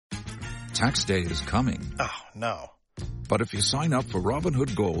Tax day is coming. Oh, no. But if you sign up for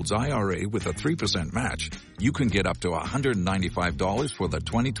Robinhood Gold's IRA with a 3% match, you can get up to $195 for the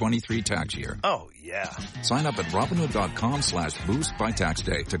 2023 tax year. Oh, yeah. Sign up at Robinhood.com/boost by tax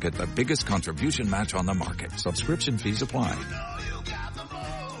day to get the biggest contribution match on the market. Subscription fees apply.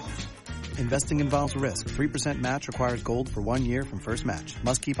 Investing involves risk. 3% match requires gold for 1 year from first match.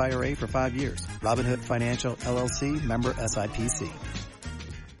 Must keep IRA for 5 years. Robinhood Financial, LLC, member SIPC.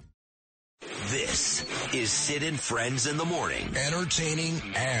 This is Sid and Friends in the Morning. Entertaining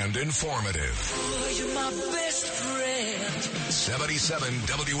and informative. Oh, you're my best friend. 77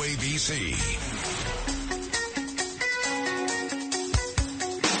 WABC.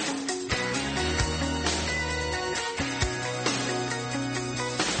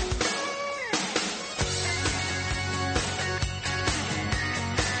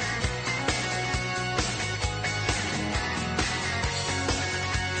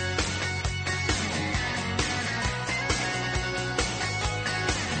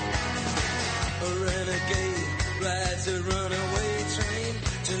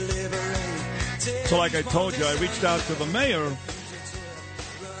 So like I told you, I reached out to the mayor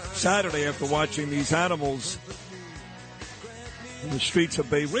Saturday after watching these animals in the streets of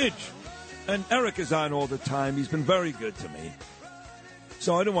Bay Ridge. And Eric is on all the time. He's been very good to me.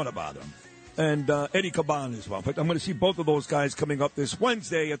 So I didn't want to bother him. And Eddie Caban as well. But I'm going to see both of those guys coming up this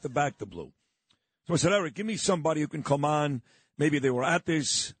Wednesday at the Back to Blue. So I said, Eric, give me somebody who can come on. Maybe they were at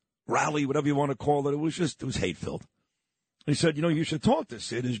this rally, whatever you want to call it. It was hate-filled. And he said, you should talk to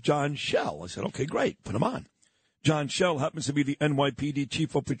Sid, is John Chell. I said, okay, great, put him on. John Chell happens to be the NYPD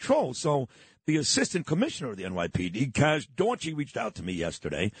chief of patrol. So the assistant commissioner of the NYPD, Daughtry, reached out to me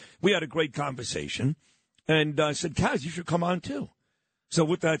yesterday. We had a great conversation. And I said, Kaz, you should come on too. So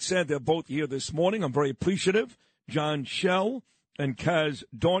with that said, they're both here this morning. I'm very appreciative. John Chell and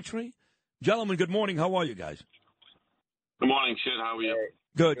Daughtry. Gentlemen, good morning. How are you guys? Good morning, Sid. How are you?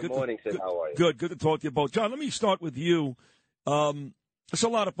 Good. Good morning, Sid. How are you? Good to talk to you both. John, let me start with you. There's a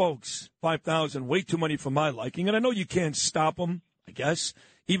lot of folks, 5,000, way too many for my liking. And I know you can't stop them, I guess,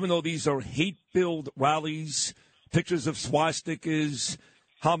 even though these are hate-filled rallies, pictures of swastikas,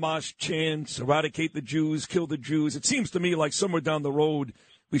 Hamas chants, eradicate the Jews, kill the Jews. It seems to me like somewhere down the road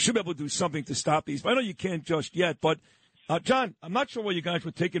we should be able to do something to stop these. But I know you can't just yet. But, John, I'm not sure why you guys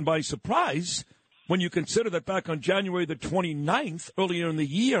were taken by surprise when you consider that back on January the 29th, earlier in the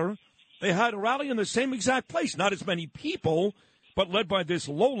year, they had a rally in the same exact place. Not as many people, but led by this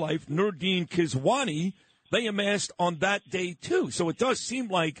lowlife, Nurdin Kizwani. They amassed on that day, too. So it does seem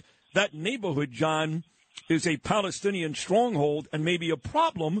like that neighborhood, John, is a Palestinian stronghold and maybe a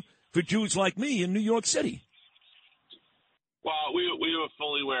problem for Jews like me in New York City. Well, we were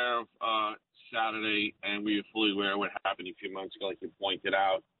fully aware of Saturday, and we were fully aware of what happened a few months ago, like you pointed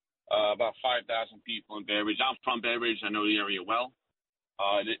out. About 5,000 people in Bay Ridge. I'm from Bay Ridge. I know the area well.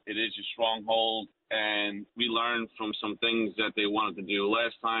 It is a stronghold, and we learned from some things that they wanted to do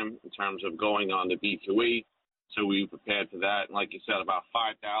last time in terms of going on the B2E. So we prepared for that. And like you said, about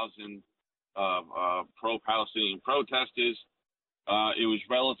 5,000 pro-Palestinian protesters. It was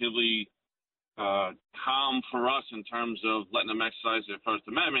relatively calm for us in terms of letting them exercise their First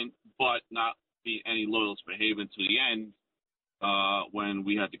Amendment, but not be any loyalist behavior to the end. When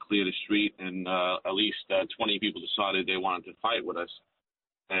we had to clear the street, and at least 20 people decided they wanted to fight with us,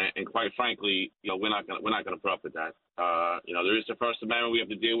 and quite frankly, we're not gonna put up with that. There is the First Amendment we have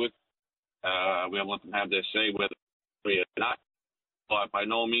to deal with. We have to let them have their say whether we or not, but by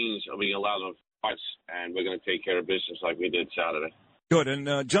no means are we allowed them to fight, and we're going to take care of business like we did Saturday. Good.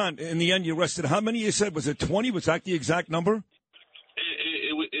 And John, in the end, you arrested how many? You said, was it 20? Was that the exact number?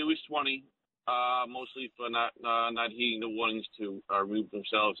 It was 20. Mostly for not heeding the warnings to remove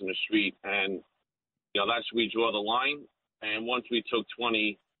themselves in the street. And, that's where we draw the line. And once we took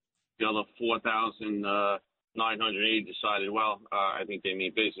 20, the 4,980 decided, I think they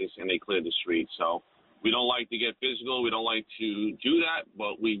mean business, and they cleared the street. So we don't like to get physical. We don't like to do that,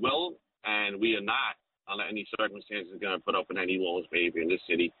 but we will. And we are not, under any circumstances, going to put up with any lawless behavior in this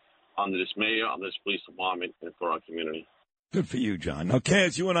city, under this mayor, under this police department, and for our community. Good for you, John. Now,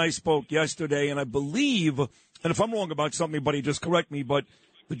 Kaz, you and I spoke yesterday, and I believe, and if I'm wrong about something, buddy, just correct me, but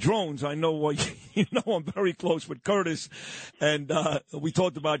the drones, I know, I'm very close with Curtis, and we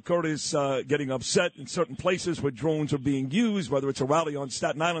talked about Curtis getting upset in certain places where drones are being used, whether it's a rally on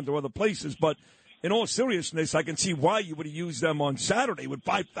Staten Island or other places, but in all seriousness, I can see why you would have used them on Saturday with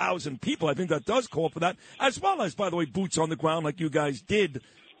 5,000 people. I think that does call for that, as well as, by the way, boots on the ground like you guys did.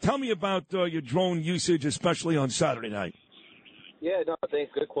 Tell me about your drone usage, especially on Saturday night. Yeah, no,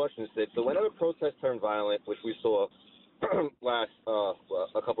 thanks. Good question, Sid. So whenever protests turn violent, which we saw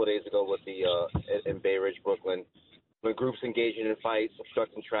a couple of days ago with the in Bay Ridge, Brooklyn, when groups engaging in fights,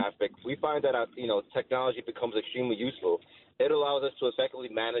 obstructing traffic, we find that technology becomes extremely useful. It allows us to effectively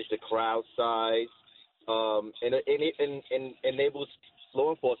manage the crowd size, and it enables law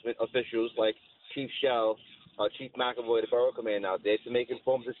enforcement officials like Chief Chell, Chief McAvoy, the borough command out there, to make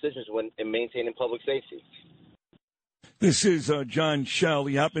informed decisions in maintaining public safety. This is John Chell.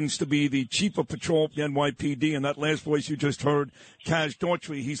 He happens to be the chief of patrol of the NYPD, and that last voice you just heard,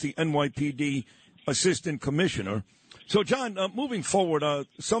 Daughtry, he's the NYPD assistant commissioner. So, John, moving forward,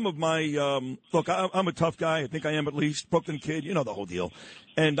 some of my look, I'm a tough guy. I think I am at least. Brooklyn kid, you know the whole deal.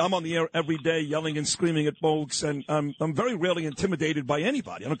 And I'm on the air every day yelling and screaming at folks, and I'm very rarely intimidated by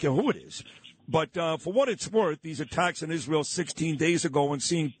anybody. I don't care who it is. But for what it's worth, these attacks in Israel 16 days ago and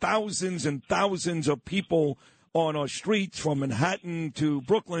seeing thousands and thousands of people on our streets from Manhattan to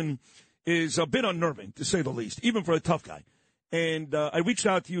Brooklyn is a bit unnerving, to say the least, even for a tough guy. And I reached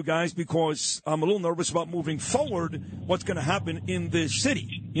out to you guys because I'm a little nervous about moving forward what's going to happen in this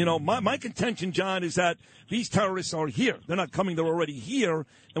city. You know, my contention, John, is that these terrorists are here. They're not coming. They're already here.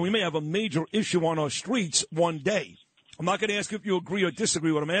 And we may have a major issue on our streets one day. I'm not going to ask if you agree or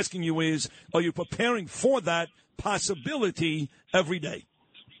disagree. What I'm asking you is, are you preparing for that possibility every day?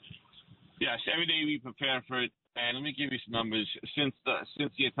 Yes, every day we prepare for it. And let me give you some numbers. Since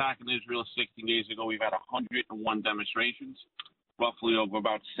the attack in Israel 16 days ago, we've had 101 demonstrations, roughly over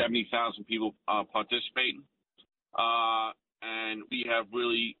about 70,000 people participating. And we have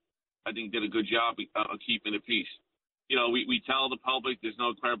really, I think, did a good job of keeping the peace. You know, we tell the public there's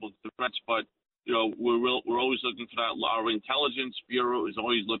no credible threats, but, you know, we're always looking for that. Our intelligence bureau is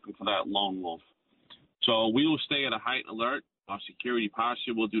always looking for that lone wolf. So we will stay at a heightened alert. Our security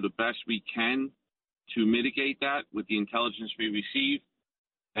posture will do the best we can to mitigate that with the intelligence we receive.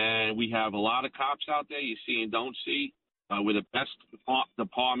 And we have a lot of cops out there you see and don't see. We're the best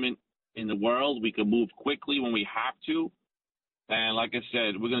department in the world. We can move quickly when we have to. And like I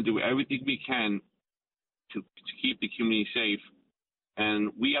said, we're going to do everything we can to keep the community safe.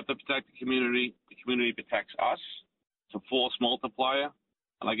 And we have to protect the community. The community protects us. It's a force multiplier.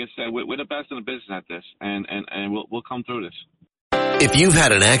 And like I said, we're the best in the business at this, and we'll come through this. If you've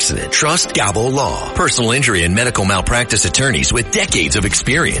had an accident, trust Gabo Law. Personal injury and medical malpractice attorneys with decades of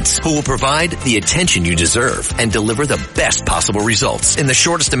experience who will provide the attention you deserve and deliver the best possible results in the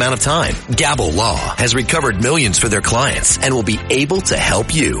shortest amount of time. Gabo Law has recovered millions for their clients and will be able to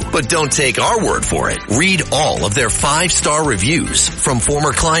help you. But don't take our word for it. Read all of their 5-star reviews from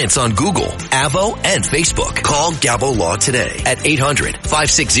former clients on Google, Avo, and Facebook. Call Gabo Law today at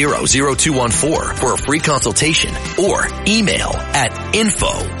 800-560-0214 for a free consultation or email at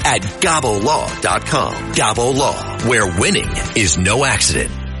info@gabolaw.com. Gabo Law, where winning is no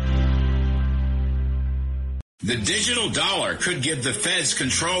accident. The digital dollar could give the feds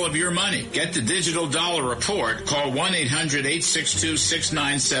control of your money. Get the digital dollar report. Call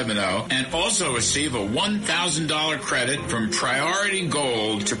 1-800-862-6970 and also receive a $1,000 credit from Priority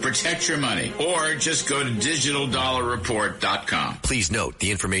Gold to protect your money. Or just go to digitaldollarreport.com. Please note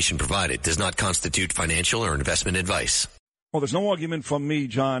the information provided does not constitute financial or investment advice. Well, there's no argument from me,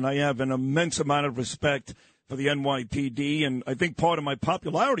 John. I have an immense amount of respect for the NYPD, and I think part of my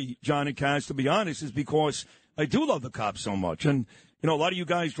popularity, John and Kaz, to be honest, is because I do love the cops so much. And, you know, a lot of you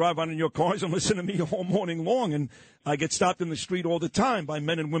guys drive on in your cars and listen to me all morning long, and I get stopped in the street all the time by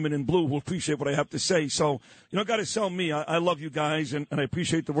men and women in blue who appreciate what I have to say. So, you know, got to tell me, I love you guys, and I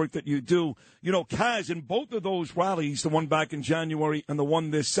appreciate the work that you do. You know, Kaz, in both of those rallies, the one back in January and the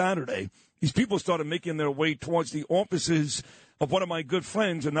one this Saturday, these people started making their way towards the offices of one of my good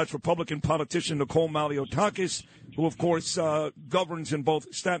friends, and that's Republican politician Nicole Maliotakis, who, of course, governs in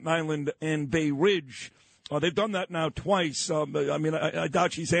both Staten Island and Bay Ridge. They've done that now twice. I mean, I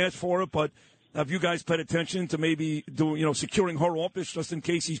doubt she's asked for it, but have you guys paid attention to maybe securing her office just in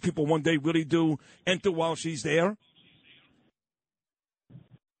case these people one day really do enter while she's there?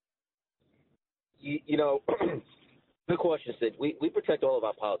 You know, good question, Sid. We protect all of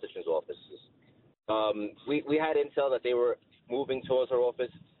our politicians' offices. We had intel that they were moving towards her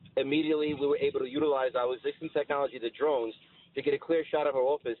office. Immediately, we were able to utilize our existing technology, the drones, to get a clear shot of her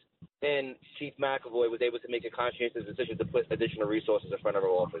office. And Chief McAvoy was able to make a conscientious decision to put additional resources in front of her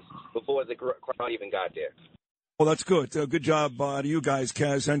office before the crowd even got there. Well, that's good. Good job to you guys,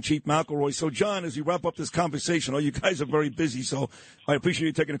 Kaz and Chief McElroy. So, John, as we wrap up this conversation, you guys are very busy, so I appreciate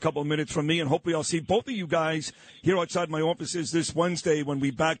you taking a couple of minutes from me, and hopefully I'll see both of you guys here outside my offices this Wednesday when we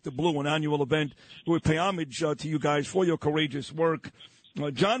Back the Blue, an annual event. We pay homage to you guys for your courageous work.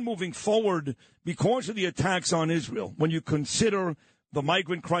 John, moving forward, because of the attacks on Israel, when you consider the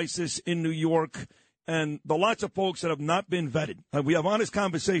migrant crisis in New York And the lots of folks that have not been vetted. We have honest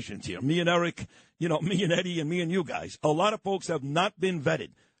conversations here. Me and Eric, me and Eddie, and me and you guys. A lot of folks have not been vetted.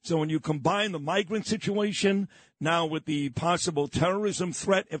 So when you combine the migrant situation now with the possible terrorism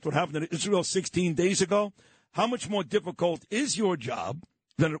threat after what happened in Israel 16 days ago, how much more difficult is your job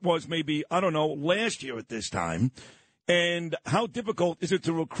than it was maybe, last year at this time? And how difficult is it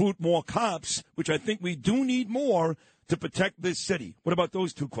to recruit more cops, which I think we do need more to protect this city? What about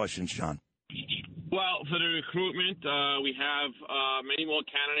those two questions, John? Well, for the recruitment, we have many more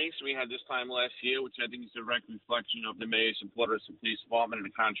candidates we had this time last year, which I think is a direct reflection of the mayor's support of the police department and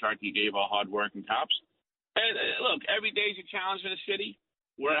the contract he gave our hardworking cops. And look, every day is a challenge in the city.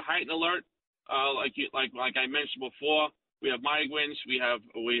 We're at heightened alert, like I mentioned before. We have migrants, we have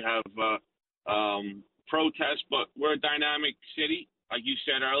protests, but we're a dynamic city. Like you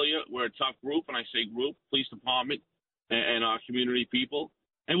said earlier, we're a tough group, and I say group, police department and our community people.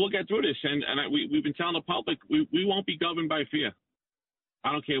 And we'll get through this. And we've been telling the public we won't be governed by fear.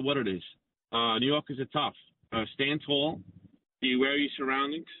 I don't care what it is. New Yorkers are tough. Stand tall. Be aware of your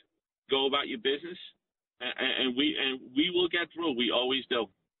surroundings. Go about your business. And we will get through. We always do.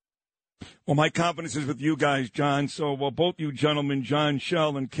 Well, my confidence is with you guys, John. So, both you gentlemen, John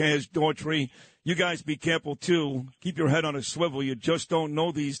Chell and Kaz Daughtry, you guys be careful, too. Keep your head on a swivel. You just don't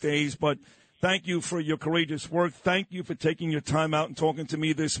know these days. But thank you for your courageous work. Thank you for taking your time out and talking to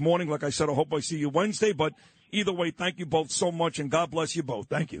me this morning. Like I said, I hope I see you Wednesday. But either way, thank you both so much, and God bless you both.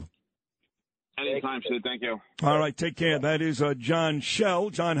 Thank you. Anytime, Sid. Thank you. All right, take care. That is John Chell.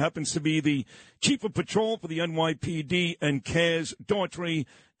 John happens to be the Chief of Patrol for the NYPD, and Kaz Daughtry,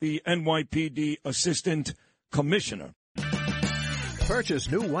 the NYPD Assistant Commissioner.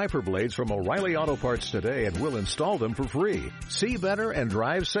 Purchase new wiper blades from O'Reilly Auto Parts today and we'll install them for free. See better and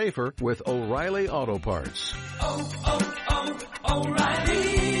drive safer with O'Reilly Auto Parts.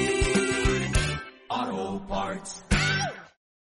 O'Reilly Auto Parts.